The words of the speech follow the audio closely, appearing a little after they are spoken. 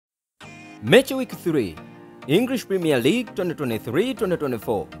Match Week 3, English Premier League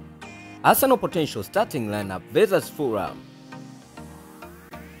 2023-2024. Arsenal potential starting lineup versus Fulham.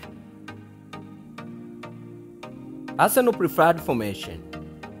 Arsenal preferred formation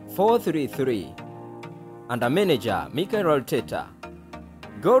 4-3-3. Under manager Mikel Arteta.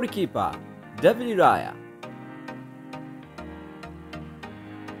 Goalkeeper David Raya.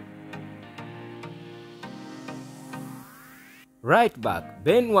 Right back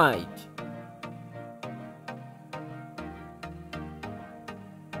Ben White.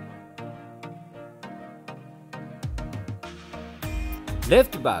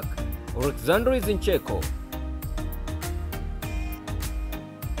 Left back Alexander Zinchenko.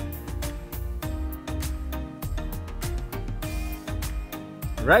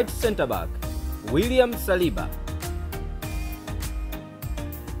 Right centre back William Saliba.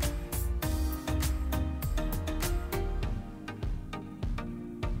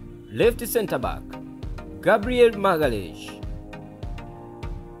 Left centre back Gabriel Magalhaes.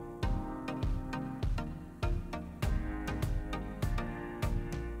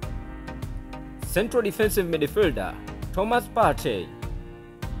 Central defensive midfielder Thomas Partey.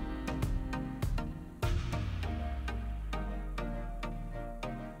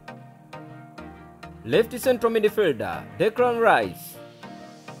 Left central midfielder Declan Rice.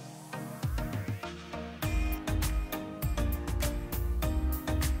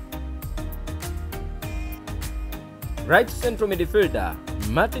 Right central midfielder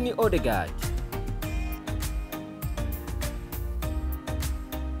Martin Odegaard.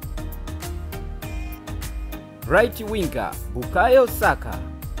 Right winger Bukayo Saka.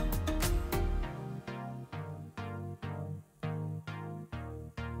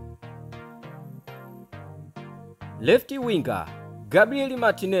 Left winger Gabriel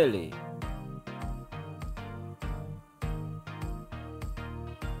Martinelli.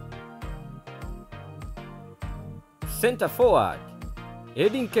 Center forward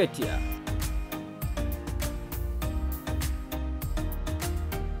Edin Ketia.